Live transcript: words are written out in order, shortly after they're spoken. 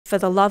for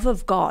the love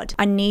of God,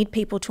 I need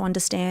people to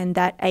understand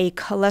that a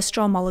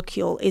cholesterol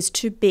molecule is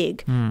too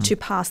big to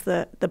pass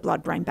the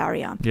blood-brain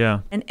barrier. Yeah.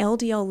 An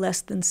LDL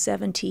less than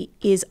 70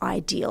 is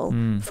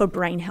ideal for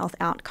brain health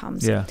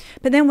outcomes. Yeah.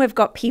 But then we've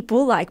got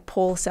people like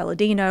Paul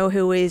Saladino,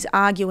 who is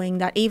arguing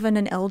that even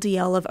an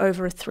LDL of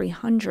over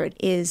 300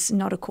 is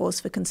not a cause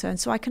for concern.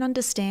 So I can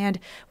understand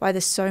why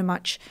there's so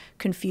much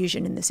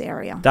confusion in this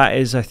area. That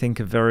is, I think,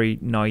 a very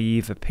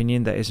naive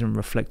opinion that isn't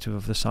reflective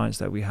of the science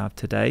that we have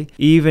today.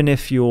 Even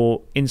if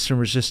your insulin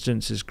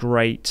resistance is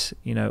great,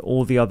 you know,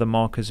 all the other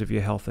markers of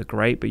your health are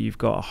great, but you've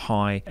got a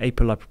high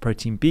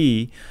apolipoprotein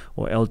B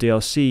or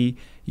LDL-C,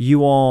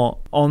 you are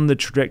on the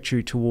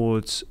trajectory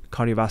towards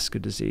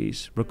cardiovascular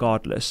disease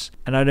regardless.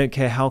 And I don't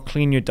care how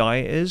clean your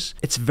diet is,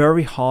 it's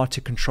very hard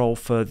to control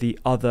for the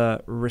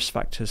other risk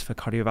factors for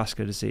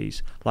cardiovascular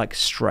disease, like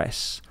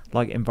stress,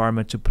 like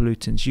environmental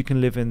pollutants. You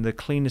can live in the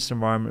cleanest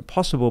environment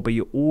possible, but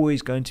you're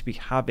always going to be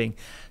having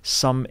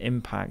some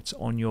impact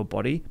on your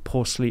body.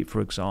 Poor sleep, for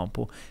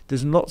example.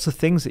 There's lots of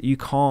things that you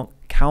can't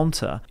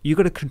counter. You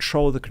got to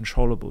control the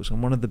controllables,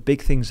 and one of the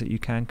big things that you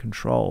can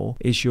control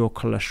is your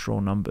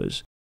cholesterol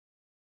numbers.